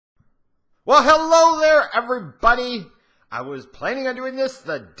Well, hello there, everybody. I was planning on doing this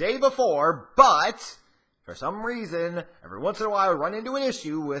the day before, but for some reason, every once in a while I run into an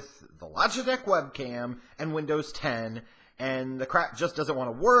issue with the Logitech webcam and Windows 10, and the crap just doesn't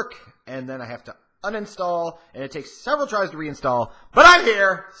want to work, and then I have to uninstall, and it takes several tries to reinstall, but I'm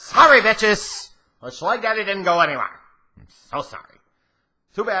here. Sorry, bitches. Looks like that it didn't go anywhere. I'm so sorry.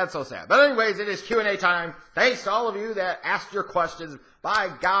 Too bad, so sad. But anyways, it is Q&A time. Thanks to all of you that asked your questions. By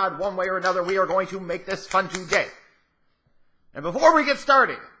God, one way or another, we are going to make this fun today. And before we get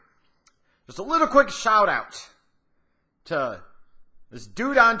started, just a little quick shout out to this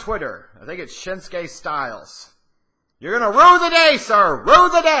dude on Twitter. I think it's Shinsuke Styles. You're going to rue the day, sir. Rue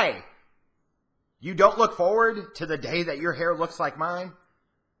the day. You don't look forward to the day that your hair looks like mine?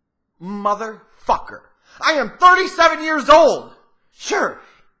 Motherfucker. I am 37 years old. Sure,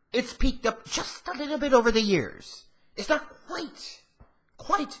 it's peaked up just a little bit over the years. It's not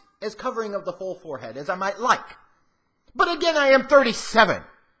quite as covering of the full forehead as I might like. But again, I am 37.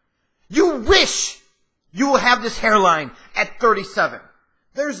 You wish you will have this hairline at 37.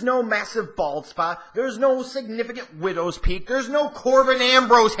 There's no massive bald spot. There's no significant widow's peak. There's no Corbin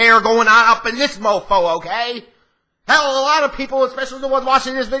Ambrose hair going on up in this mofo, okay? Hell, a lot of people, especially the ones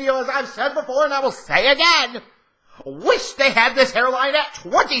watching this video, as I've said before and I will say again, wish they had this hairline at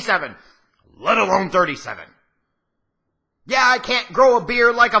 27, let alone 37. Yeah, I can't grow a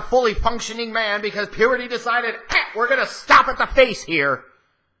beard like a fully functioning man because puberty decided, we're gonna stop at the face here.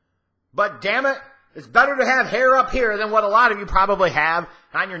 But damn it, it's better to have hair up here than what a lot of you probably have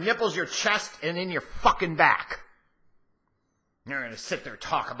on your nipples, your chest, and in your fucking back. You're gonna sit there and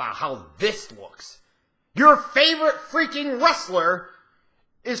talk about how this looks. Your favorite freaking wrestler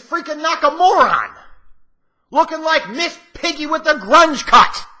is freaking Nakamura. Looking like Miss Piggy with the grunge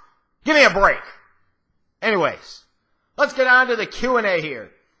cut. Give me a break. Anyways, let's get on to the Q&A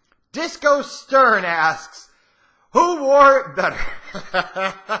here. Disco Stern asks, who wore it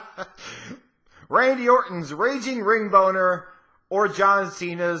better? Randy Orton's Raging Ring Boner or John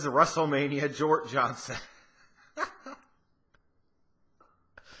Cena's WrestleMania Jort Johnson?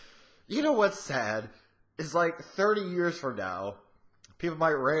 You know what's sad? Is like 30 years from now, people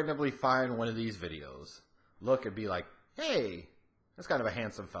might randomly find one of these videos, look and be like, hey, that's kind of a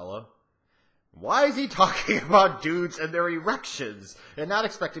handsome fellow. Why is he talking about dudes and their erections and not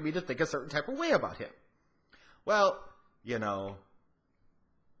expecting me to think a certain type of way about him? Well, you know,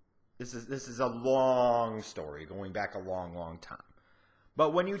 this is a long story going back a long time.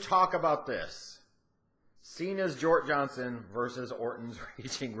 But when you talk about this, Cena's Jort Johnson versus Orton's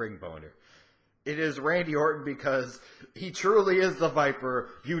Raging Ring Boner, it is Randy Orton because he truly is the Viper.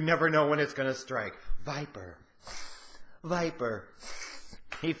 You never know when it's going to strike. Viper.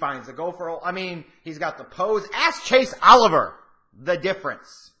 He finds the gopher. I mean, he's got the pose. Ask Chase Oliver the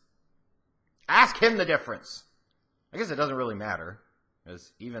difference. Ask him the difference. I guess it doesn't really matter,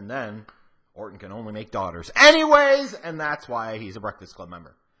 because even then, Orton can only make daughters. Anyways, and that's why he's a Breakfast Club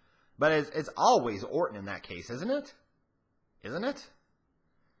member. But it's always Orton in that case, isn't it? Isn't it?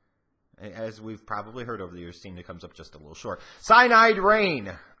 As we've probably heard over the years, Cena comes up just a little short. Cyanide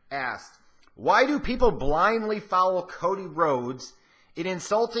Rain asked, why do people blindly follow Cody Rhodes in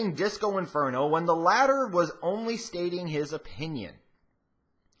insulting Disco Inferno when the latter was only stating his opinion?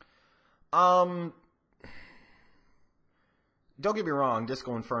 Don't get me wrong,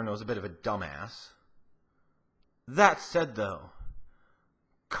 Disco Inferno is a bit of a dumbass. That said, though,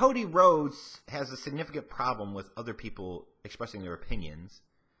 Cody Rhodes has a significant problem with other people expressing their opinions.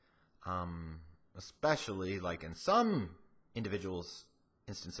 Especially like in some individuals'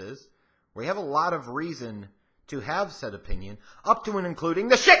 instances where you have a lot of reason to have said opinion, up to and including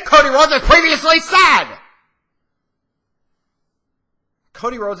the shit Cody Rhodes has previously said.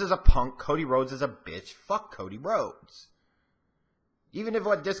 Cody Rhodes is a punk. Cody Rhodes is a bitch. Fuck Cody Rhodes. Even if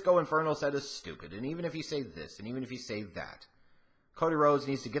what Disco Inferno said is stupid, and even if you say this, and even if you say that, Cody Rhodes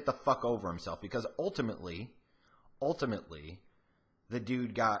needs to get the fuck over himself, because ultimately, the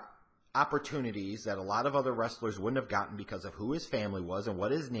dude got opportunities that a lot of other wrestlers wouldn't have gotten because of who his family was and what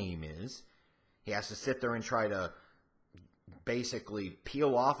his name is. He has to sit there and try to basically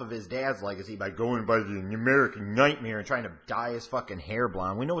peel off of his dad's legacy by going by the American Nightmare and trying to dye his fucking hair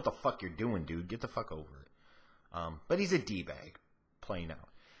blonde. We know what the fuck you're doing, dude. Get the fuck over it. But he's a D-bag, plain out.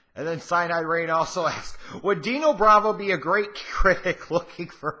 And then Cyanide Rain also asked, would Dino Bravo be a great critic looking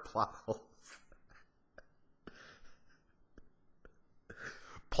for plot holes?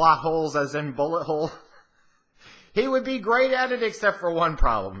 Plot holes as in bullet hole? He would be great at it except for one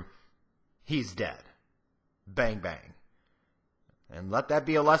problem. He's dead. Bang, bang. And let that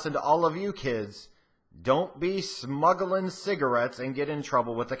be a lesson to all of you kids Don't be smuggling cigarettes and get in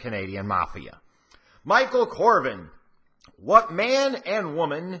trouble with the Canadian Mafia. Michael Corvin. What man and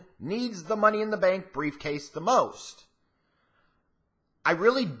woman needs the Money in the Bank briefcase the most? I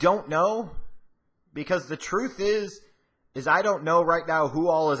really don't know, because the truth is I don't know right now who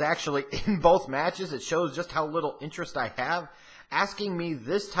all is actually in both matches. It shows just how little interest I have. Asking me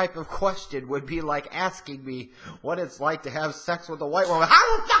this type of question would be like asking me what it's like to have sex with a white woman.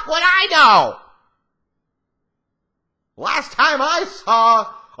 How the fuck would I know? Last time I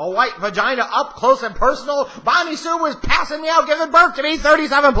saw a white vagina up close and personal, Bonnie Sue was passing me out giving birth to me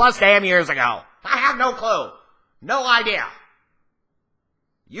 37 plus damn years ago. I have no clue. No idea.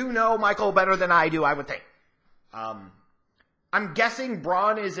 You know Michael better than I do, I would think. I'm guessing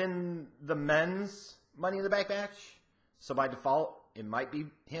Braun is in the men's Money in the Bank match. So by default, it might be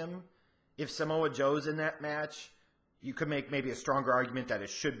him. If Samoa Joe's in that match, you could make maybe a stronger argument that it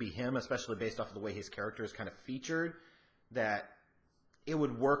should be him, especially based off of the way his character is kind of featured, that it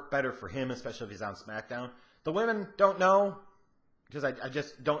would work better for him, especially if he's on SmackDown. The women don't know, because I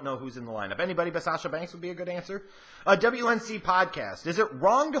just don't know who's in the lineup. Anybody but Sasha Banks would be a good answer. A WNC podcast. Is it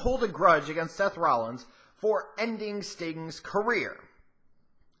wrong to hold a grudge against Seth Rollins for ending Sting's career?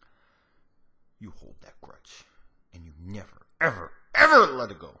 You hold that grudge, and you never, ever, ever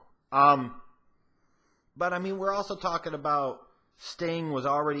let it go. But I mean, we're also talking about Sting was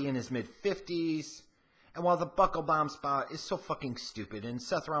already in his mid-50s, and while the Buckle Bomb spot is so fucking stupid, and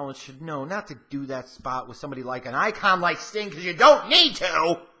Seth Rollins should know not to do that spot with somebody like an icon like Sting, because you don't need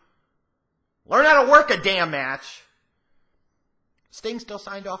to. Learn how to work a damn match. Sting still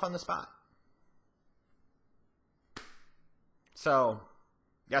signed off on the spot. So,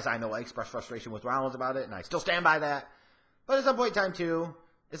 yes, I know I expressed frustration with Rollins about it, and I still stand by that. But at some point in time, too,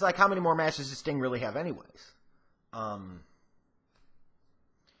 it's like, how many more matches does Sting really have anyways?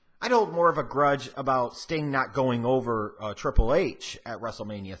 I'd hold more of a grudge about Sting not going over Triple H at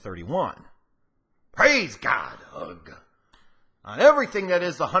WrestleMania 31. Praise God, hug. On everything that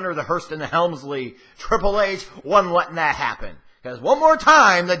is the Hunter, the Hearst, and the Helmsley, Triple H wasn't letting that happen. Because one more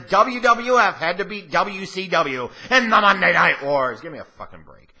time, the WWF had to beat WCW in the Monday Night Wars. Give me a fucking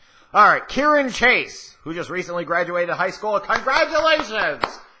break. All right, Kieran Chase, who just recently graduated high school. Congratulations!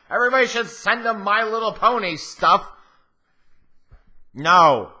 Everybody should send him My Little Pony stuff.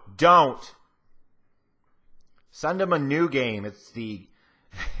 No, don't. Send him a new game.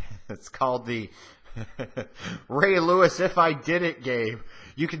 It's called the Ray Lewis If I Did It game.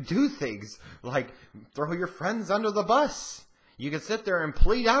 You can do things like throw your friends under the bus. You can sit there and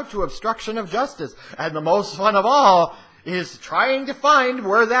plead out to obstruction of justice. And the most fun of all is trying to find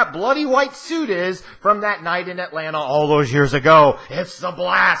where that bloody white suit is from that night in Atlanta all those years ago. It's the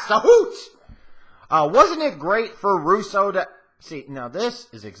blast. A hoot! Wasn't it great for Russo to... See, now this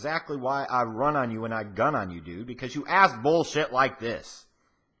is exactly why I run on you and I gun on you, dude, because you ask bullshit like this.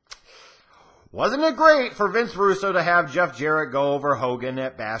 Wasn't it great for Vince Russo to have Jeff Jarrett go over Hogan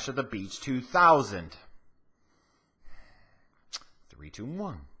at Bash at the Beach 2000? 3, 2,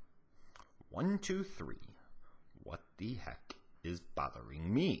 1. 1, 2, 3. What the heck is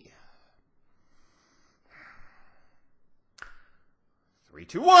bothering me? 3,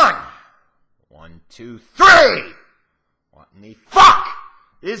 2, 1. 1, 2, 3. What in the fuck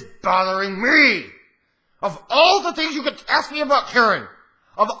is bothering me? Of all the things you could ask me about, Karen,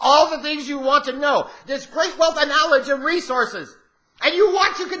 of all the things you want to know, there's great wealth of knowledge and resources, and you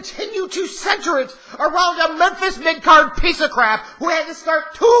want to continue to center it around a Memphis mid-card piece of crap who had to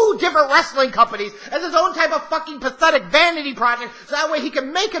start 2 different wrestling companies as his own type of fucking pathetic vanity project, so that way he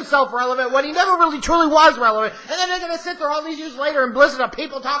can make himself relevant when he never really truly was relevant. And then they're going to sit there all these years later and listen to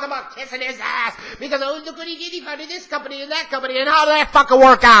people talk about kissing his ass because, oh, look what he did, he founded this company and that company, and how did that fucking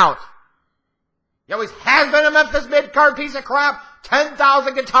work out? He always has been a Memphis mid-card piece of crap,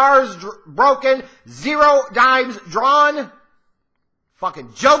 10,000 guitars broken, 0 dimes drawn.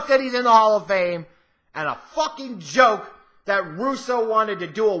 Fucking joke that he's in the Hall of Fame, and a fucking joke that Russo wanted to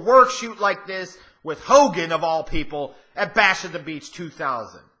do a work shoot like this with Hogan, of all people, at Bash at the Beach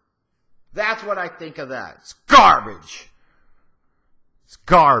 2000. That's what I think of that. It's garbage. It's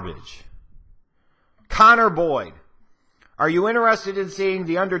garbage. Connor Boyd. Are you interested in seeing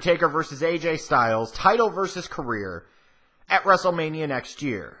The Undertaker versus AJ Styles, title versus career, at WrestleMania next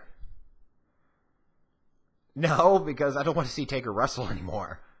year? No, because I don't want to see Taker wrestle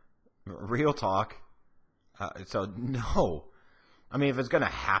anymore. Real talk. So, no. I mean, if it's going to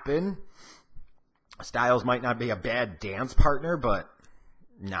happen, Styles might not be a bad dance partner, but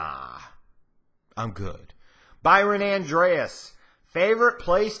nah. I'm good. Byron Andreas. Favorite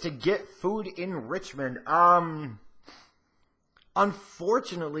place to get food in Richmond?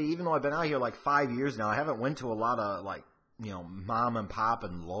 Unfortunately, even though I've been out here like 5 years now, I haven't went to a lot of like, mom and pop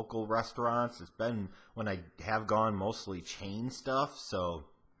and local restaurants. It's been, when I have gone, mostly chain stuff. So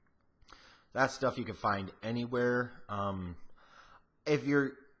that stuff you can find anywhere. If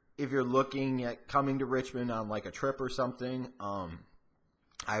you're looking at coming to Richmond on like a trip or something,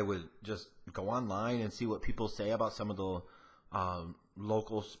 I would just go online and see what people say about some of the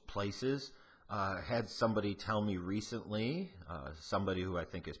local places. Had somebody tell me recently, somebody who I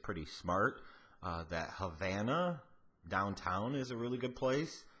think is pretty smart, that Havana downtown is a really good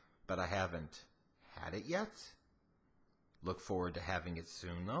place, but I haven't had it yet. Look forward to having it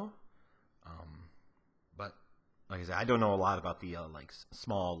soon, though. But like I said, I don't know a lot about the like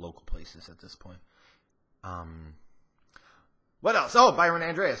small local places at this point. What else? Oh, Byron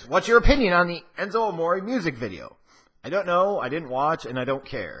Andreas, what's your opinion on the Enzo Amore music video? I don't know, I didn't watch, and I don't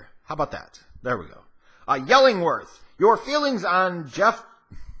care. How about that? There we go. Yellingworth, your feelings on Jeff...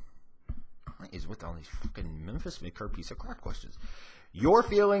 What is with all these fucking Memphis McCur piece of crap questions? Your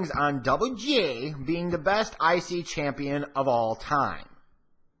feelings on Double J being the best IC champion of all time.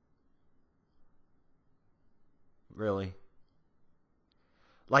 Really?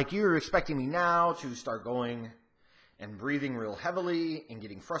 Like you're expecting me now to start going and breathing real heavily and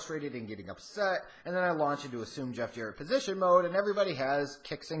getting frustrated and getting upset, and then I launch into assume Jeff Jarrett position mode, and everybody has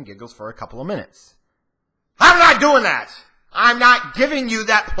kicks and giggles for a couple of minutes. I'm not doing that! I'm not giving you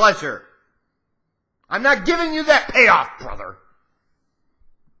that pleasure! I'm not giving you that payoff, brother!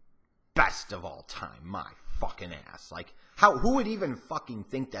 Best of all time, my fucking ass. Like, who would even fucking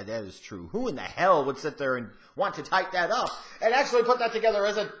think that is true? Who in the hell would sit there and want to type that up and actually put that together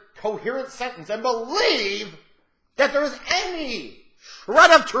as a coherent sentence and believe that there is any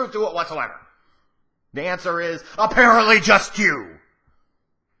shred of truth to it whatsoever? The answer is apparently just you.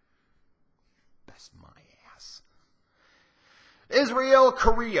 Best my ass. Israel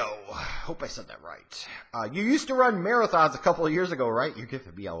Carrillo. Hope I said that right. You used to run marathons a couple of years ago, right? You're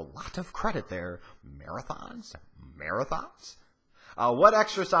giving me a lot of credit there. Marathons? What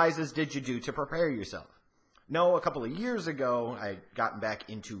exercises did you do to prepare yourself? No, a couple of years ago, I had gotten back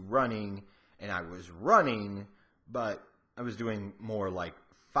into running, and I was running, but I was doing more like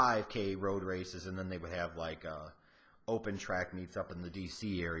 5K road races, and then they would have like open track meets up in the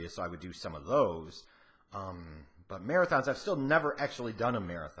DC area, so I would do some of those. But marathons, I've still never actually done a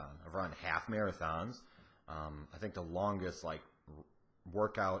marathon. I've run half marathons. I think the longest like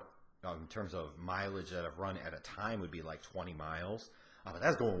workout in terms of mileage that I've run at a time would be like 20 miles. But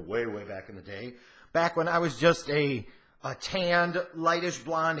that's going way, way back in the day. Back when I was just a tanned, lightish,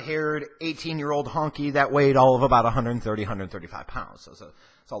 blonde-haired, 18-year-old honky that weighed all of about 130, 135 pounds. So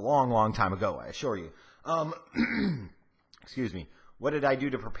it's a long, long time ago, I assure you. Excuse me. What did I do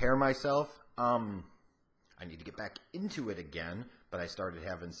to prepare myself? I need to get back into it again, but I started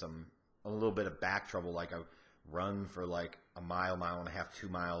having a little bit of back trouble. Like I run for like a mile and a half, 2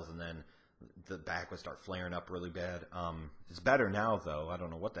 miles, and then the back would start flaring up really bad. It's better now, though. I don't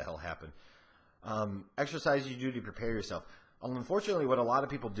know what the hell happened. Exercise you do to prepare yourself. Unfortunately, what a lot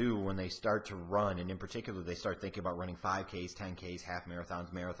of people do when they start to run, and in particular they start thinking about running 5Ks, 10Ks, half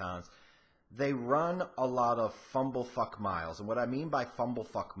marathons, they run a lot of fumble fuck miles. And what I mean by fumble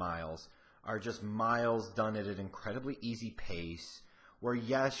fuck miles are just miles done at an incredibly easy pace where,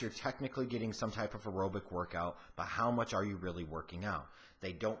 yes, you're technically getting some type of aerobic workout, but how much are you really working out?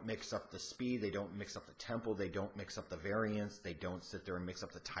 They don't mix up the speed. They don't mix up the tempo. They don't mix up the variance. They don't sit there and mix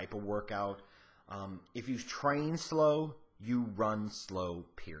up the type of workout. If you train slow, you run slow,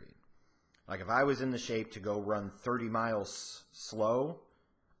 period. Like if I was in the shape to go run 30 miles slow,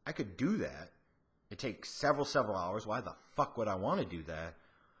 I could do that. It takes several hours. Why the fuck would I want to do that?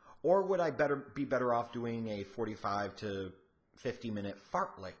 Or would I be better off doing a 45 to 50-minute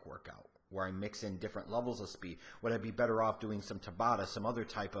fartlek workout where I mix in different levels of speed? Would I be better off doing some Tabata, some other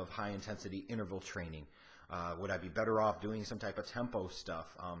type of high-intensity interval training? Would I be better off doing some type of tempo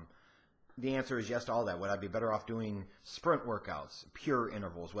stuff? The answer is yes to all that. Would I be better off doing sprint workouts, pure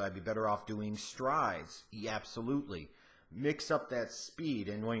intervals? Would I be better off doing strides? Yeah, absolutely. Mix up that speed.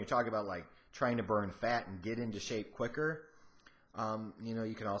 And when you're talking about like trying to burn fat and get into shape quicker,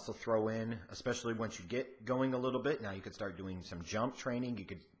 you can also throw in, especially once you get going a little bit, now you could start doing some jump training. You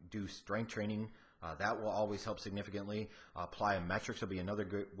could do strength training. That will always help significantly. Plyometrics will be another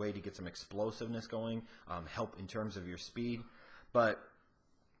good way to get some explosiveness going, help in terms of your speed. But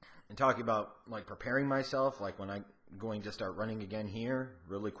in talking about like preparing myself, like when I'm going to start running again here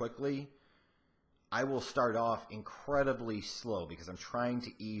really quickly, I will start off incredibly slow because I'm trying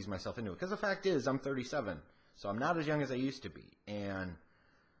to ease myself into it. Because the fact is, I'm 37. So I'm not as young as I used to be. And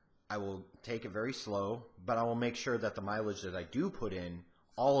I will take it very slow, but I will make sure that the mileage that I do put in,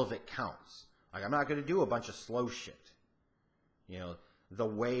 all of it counts. Like, I'm not going to do a bunch of slow shit. You know, the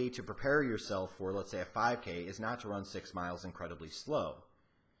way to prepare yourself for, let's say, a 5K is not to run 6 miles incredibly slow.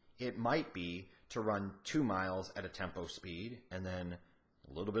 It might be to run 2 miles at a tempo speed and then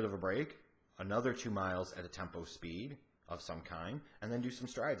a little bit of a break, another 2 miles at a tempo speed of some kind, and then do some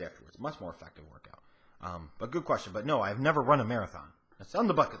strides afterwards. Much more effective workout. But good question. But no, I've never run a marathon. It's on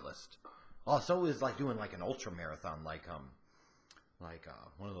the bucket list. Also, is like doing like an ultra marathon, like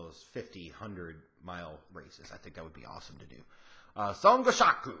one of those 50, 100 mile races. I think that would be awesome to do.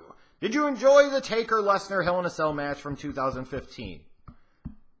 Songashaku, did you enjoy the Taker-Lesnar Hell in a Cell match from 2015?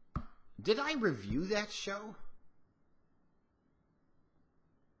 Did I review that show?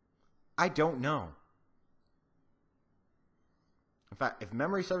 I don't know. In fact, if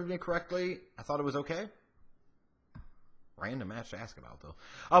memory serves me correctly, I thought it was okay. Random match to ask about,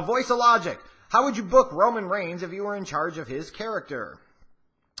 though. Voice of Logic. How would you book Roman Reigns if you were in charge of his character?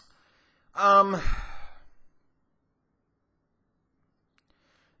 The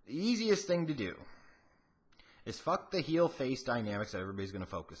easiest thing to do is fuck the heel-face dynamics that everybody's going to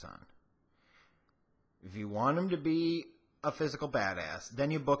focus on. If you want him to be a physical badass, then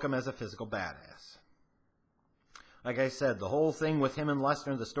you book him as a physical badass. Like I said, the whole thing with him and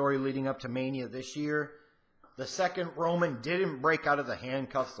Lesnar, the story leading up to Mania this year, the second Roman didn't break out of the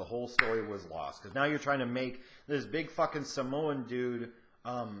handcuffs, the whole story was lost. Because now you're trying to make this big fucking Samoan dude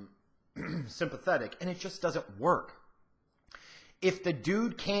sympathetic, and it just doesn't work. If the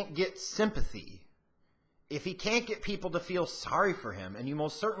dude can't get sympathy, if he can't get people to feel sorry for him, and you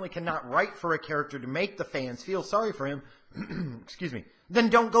most certainly cannot write for a character to make the fans feel sorry for him, excuse me, then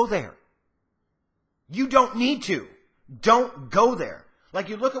don't go there. You don't need to. Don't go there. Like,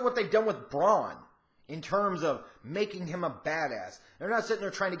 you look at what they've done with Braun in terms of making him a badass. They're not sitting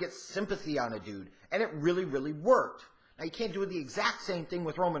there trying to get sympathy on a dude, and it really, really worked. Now, you can't do the exact same thing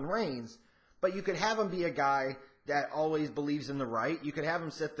with Roman Reigns, but you could have him be a guy that always believes in the right. You could have him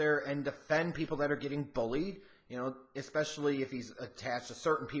sit there and defend people that are getting bullied, you know, especially if he's attached to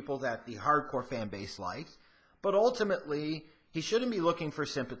certain people that the hardcore fan base likes. But ultimately, he shouldn't be looking for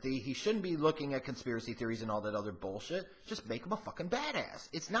sympathy. He shouldn't be looking at conspiracy theories and all that other bullshit. Just make him a fucking badass.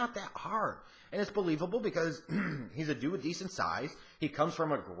 It's not that hard. And it's believable because he's a dude with decent size. He comes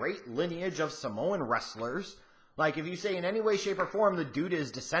from a great lineage of Samoan wrestlers. Like, if you say in any way, shape, or form the dude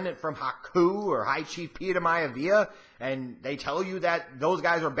is descendant from Haku or High Chief Peter Maivia, and they tell you that those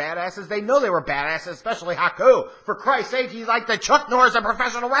guys were badasses, they know they were badasses, especially Haku. For Christ's sake, he's like the Chuck Norris of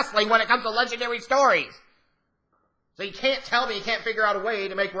professional wrestling when it comes to legendary stories. So you can't tell me you can't figure out a way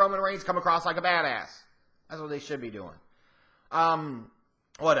to make Roman Reigns come across like a badass. That's what they should be doing.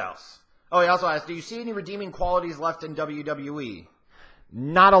 What else? Oh, he also asked, do you see any redeeming qualities left in WWE?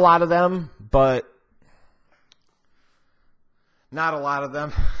 Not a lot of them, but... Not a lot of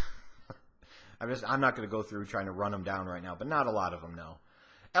them. I'm not going to go through trying to run them down right now, but not a lot of them, no.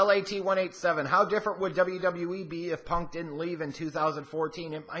 LAT187, how different would WWE be if Punk didn't leave in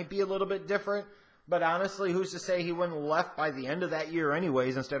 2014? It might be a little bit different, but honestly, who's to say he wouldn't have left by the end of that year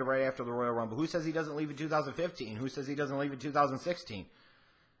anyways instead of right after the Royal Rumble? Who says he doesn't leave in 2015? Who says he doesn't leave in 2016?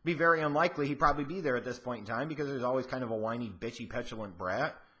 Be very unlikely he'd probably be there at this point in time because there's always kind of a whiny, bitchy, petulant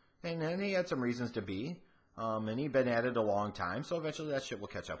brat. And then he had some reasons to be. And he'd been at it a long time, so eventually that shit will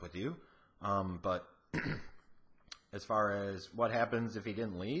catch up with you. But as far as what happens if he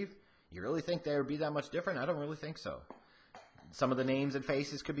didn't leave, you really think they would be that much different? I don't really think so. Some of the names and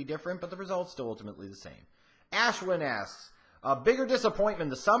faces could be different, but the result's still ultimately the same. Ashwin asks, a bigger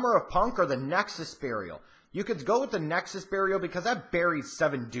disappointment, the Summer of Punk or the Nexus burial? You could go with the Nexus burial because that buried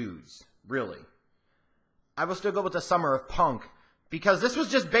 7 dudes, really. I will still go with the Summer of Punk because this was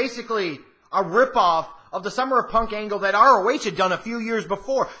just basically a ripoff of the Summer of Punk angle that ROH had done a few years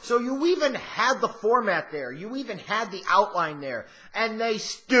before. So you even had the format there. You even had the outline there. And they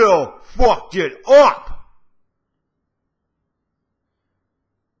still fucked it up.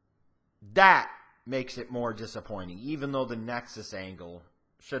 That makes it more disappointing, even though the Nexus angle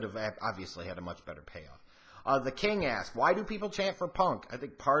should have obviously had a much better payoff. The King asked, why do people chant for Punk? I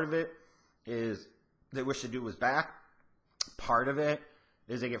think part of it is they wish the dude was back. Part of it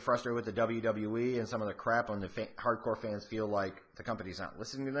is they get frustrated with the WWE and some of the crap on the hardcore fans feel like the company's not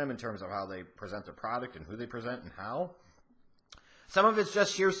listening to them in terms of how they present their product and who they present and how. Some of it's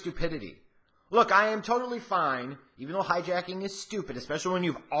just sheer stupidity. Look, I am totally fine, even though hijacking is stupid, especially when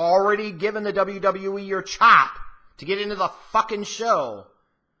you've already given the WWE your chop to get into the fucking show.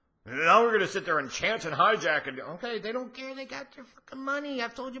 Now we're going to sit there and chant and hijack. And okay, they don't care. They got their fucking money.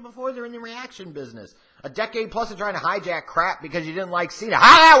 I've told you before, they're in the reaction business. A decade plus of trying to hijack crap because you didn't like Cena.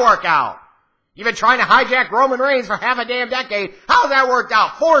 How'd that work out? You've been trying to hijack Roman Reigns for half a damn decade. How's that worked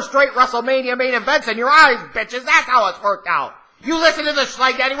out? 4 straight WrestleMania main events in your eyes, bitches. That's how it's worked out. You listen to the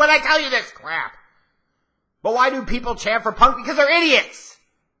Schlag Daddy when I tell you this crap. But why do people chant for Punk? Because they're idiots.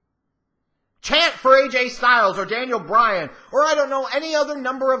 Chant for AJ Styles or Daniel Bryan or I don't know, any other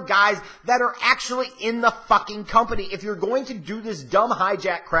number of guys that are actually in the fucking company. If you're going to do this dumb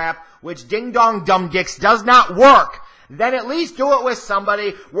hijack crap, which ding dong dumb dicks does not work, then at least do it with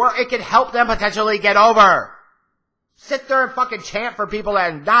somebody where it could help them potentially get over. Sit there and fucking chant for people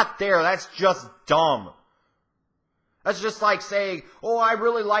that are not there. That's just dumb. That's just like saying, oh, I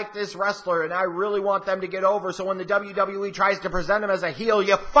really like this wrestler and I really want them to get over, so when the WWE tries to present him as a heel,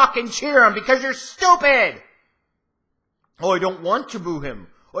 you fucking cheer him because you're stupid. Oh, I don't want to boo him.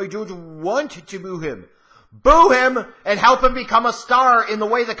 Oh, I don't want to boo him. Boo him and help him become a star in the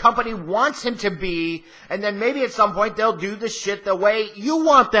way the company wants him to be, and then maybe at some point they'll do the shit the way you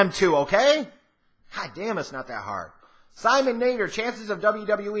want them to, okay? God damn, it's not that hard. Simon Nader, chances of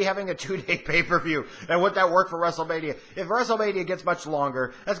WWE having a 2-day pay-per-view. And would that work for WrestleMania? If WrestleMania gets much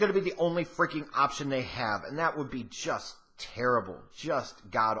longer, that's going to be the only freaking option they have. And that would be just terrible.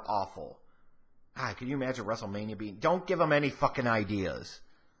 Just god-awful. Can you imagine WrestleMania being... Don't give them any fucking ideas.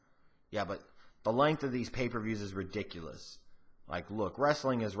 Yeah, but the length of these pay-per-views is ridiculous. Like, look,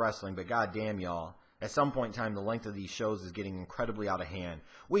 wrestling is wrestling, but goddamn, y'all. At some point in time, the length of these shows is getting incredibly out of hand.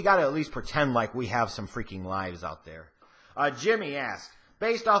 We gotta at least pretend like we have some freaking lives out there. Jimmy asked,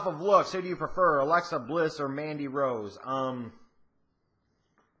 based off of looks, who do you prefer, Alexa Bliss or Mandy Rose? I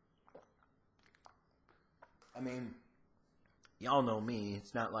mean, y'all know me.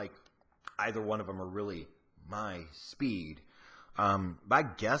 It's not like either one of them are really my speed. But I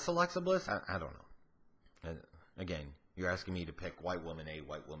guess Alexa Bliss? I don't know. Again, you're asking me to pick white woman A,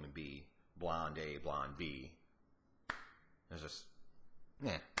 white woman B, blonde A, blonde B. There's just,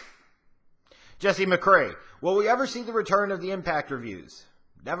 yeah. Jesse McCrae, will we ever see the return of the Impact reviews?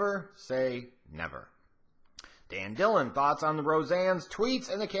 Never say never. Dan Dillon, thoughts on the Roseanne's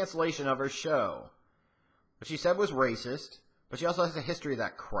tweets and the cancellation of her show. What she said was racist, but she also has a history of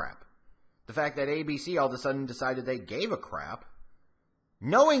that crap. The fact that ABC all of a sudden decided they gave a crap,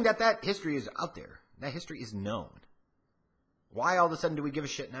 knowing that that history is out there. That history is known. Why all of a sudden do we give a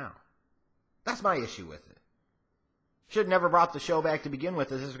shit now? That's my issue with it. Should have never brought the show back to begin with.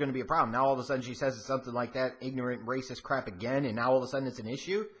 This is going to be a problem. Now all of a sudden she says something like that ignorant, racist crap again, and now all of a sudden it's an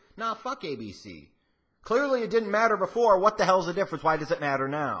issue? Nah, fuck ABC. Clearly it didn't matter before. What the hell's the difference? Why does it matter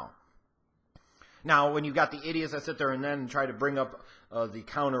now? Now, when you've got the idiots that sit there and then try to bring up the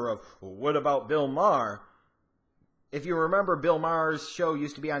counter of, well, what about Bill Maher? If you remember, Bill Maher's show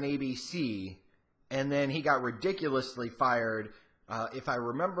used to be on ABC, and then he got ridiculously fired. If I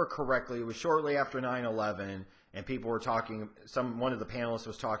remember correctly, it was shortly after 9/11. And people were talking, one of the panelists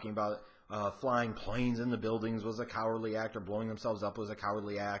was talking about flying planes in the buildings was a cowardly act, or blowing themselves up was a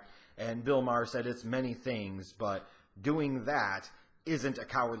cowardly act. And Bill Maher said it's many things, but doing that isn't a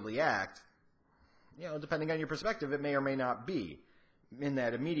cowardly act. You know, depending on your perspective, it may or may not be. In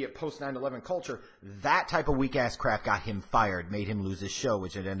that immediate post-9/11 culture, that type of weak-ass crap got him fired, made him lose his show,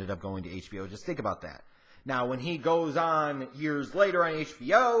 which had ended up going to HBO. Just think about that. Now, when he goes on years later on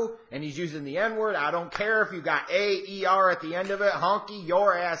HBO and he's using the N-word, I don't care if you got A-E-R at the end of it, honky,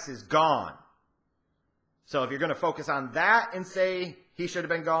 your ass is gone. So if you're going to focus on that and say he should have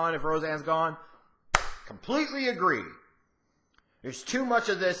been gone if Roseanne's gone, completely agree. There's too much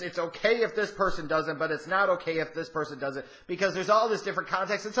of this. It's okay if this person doesn't, but it's not okay if this person doesn't, because there's all this different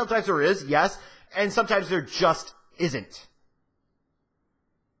context, and sometimes there is, yes, and sometimes there just isn't.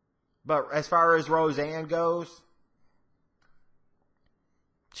 But as far as Roseanne goes,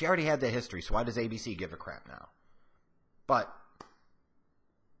 she already had the history, so why does ABC give a crap now? But,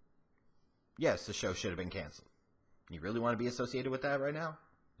 yes, the show should have been canceled. You really want to be associated with that right now?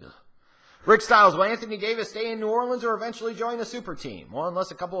 Ugh. Rick Styles, will Anthony Davis stay in New Orleans or eventually join a super team? Well,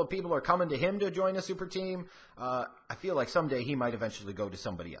 unless a couple of people are coming to him to join a super team, I feel like someday he might eventually go to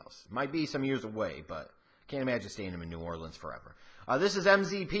somebody else. Might be some years away, but can't imagine staying him in New Orleans forever. This is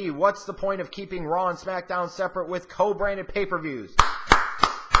MZP. What's the point of keeping Raw and SmackDown separate with co-branded pay-per-views?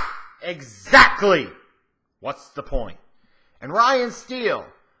 Exactly! What's the point? And Ryan Steele,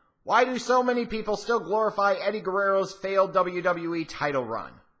 why do so many people still glorify Eddie Guerrero's failed WWE title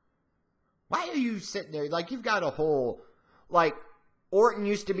run? Why are you sitting there? Like, you've got a whole, like, Orton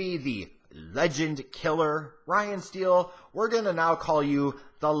used to be the legend killer. Ryan Steele, we're going to now call you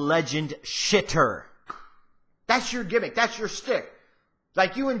the legend shitter. That's your gimmick. That's your stick.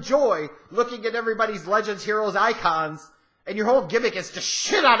 Like, you enjoy looking at everybody's Legends, Heroes, icons, and your whole gimmick is to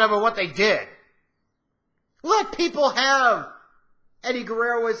shit on them and what they did. Let people have Eddie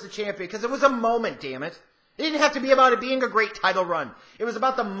Guerrero as the champion, because it was a moment, damn it. It didn't have to be about it being a great title run. It was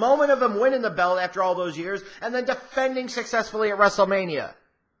about the moment of him winning the belt after all those years, and then defending successfully at WrestleMania.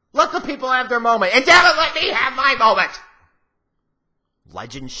 Let the people have their moment, and damn it, let me have my moment!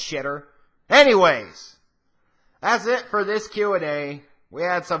 Legend shitter. Anyways, that's it for this Q&A. We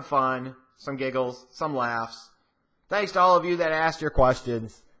had some fun, some giggles, some laughs. Thanks to all of you that asked your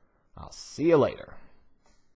questions. I'll see you later.